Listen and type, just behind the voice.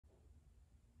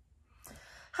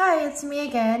Hi, it's me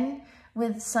again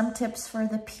with some tips for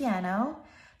the piano.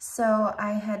 So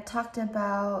I had talked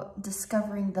about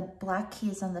discovering the black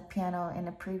keys on the piano in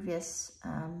a previous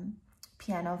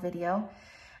piano video.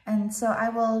 And so I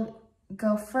will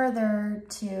go further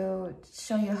to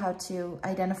show you how to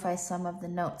identify some of the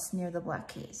notes near the black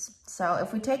keys. So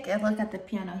if we take a look at the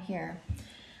piano here,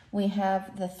 we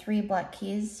have the 3 black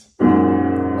keys,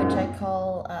 which I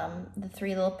call the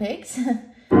 3 little pigs.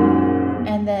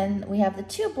 And then we have the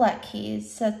 2 black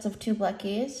keys, sets of 2 black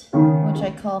keys, which I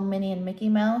call Minnie and Mickey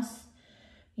Mouse,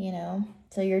 you know.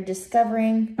 So you're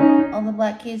discovering all the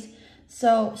black keys.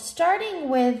 So starting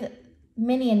with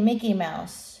Minnie and Mickey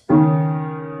Mouse,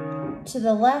 to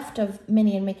the left of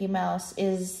Minnie and Mickey Mouse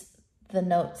is the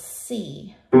note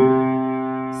C.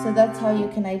 So that's how you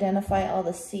can identify all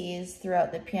the C's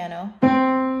throughout the piano.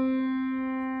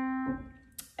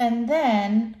 And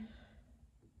then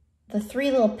the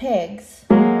 3 little pigs,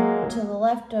 to the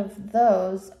left of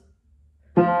those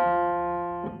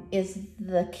is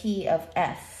the key of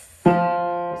F.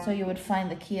 So you would find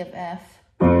the key of F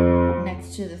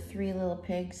next to the 3 little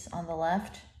pigs on the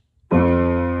left.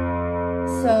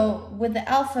 So with the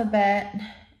alphabet,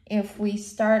 if we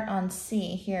start on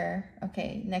C here,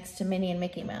 okay, next to Minnie and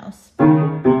Mickey Mouse.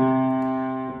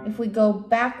 If we go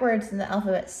backwards in the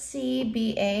alphabet, C,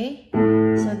 B, A,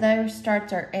 so there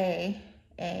starts our A,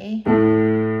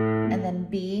 and then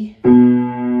B,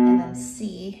 and then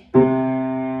C,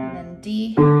 and then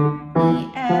D,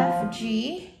 E, F,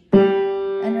 G.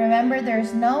 And remember,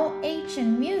 there's no H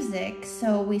in music,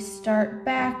 so we start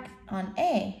back on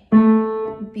A,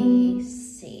 B,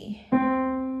 C.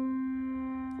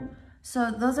 So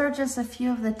those are just a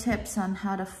few of the tips on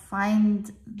how to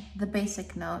find the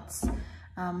basic notes.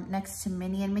 Next to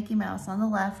Minnie and Mickey Mouse on the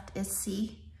left is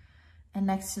C, and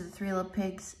next to the 3 little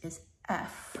pigs is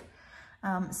F.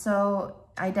 So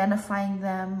identifying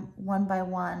them one by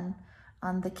one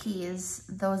on the keys,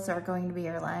 those are going to be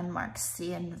your landmarks,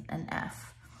 C and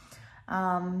F.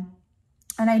 And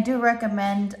I do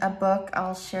recommend a book.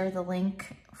 I'll share the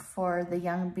link for the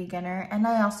young beginner, and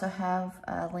I also have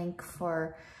a link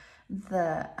for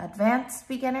the advanced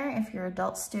beginner if you're an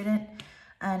adult student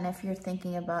and if you're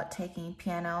thinking about taking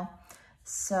piano.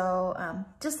 So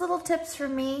just little tips for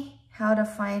me how to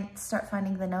start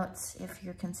finding the notes if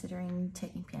you're considering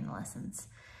taking piano lessons.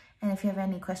 And if you have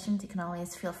any questions, you can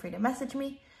always feel free to message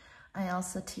me. I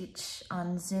also teach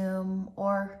on Zoom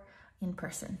or in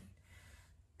person.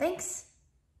 Thanks,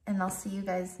 and I'll see you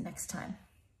guys next time.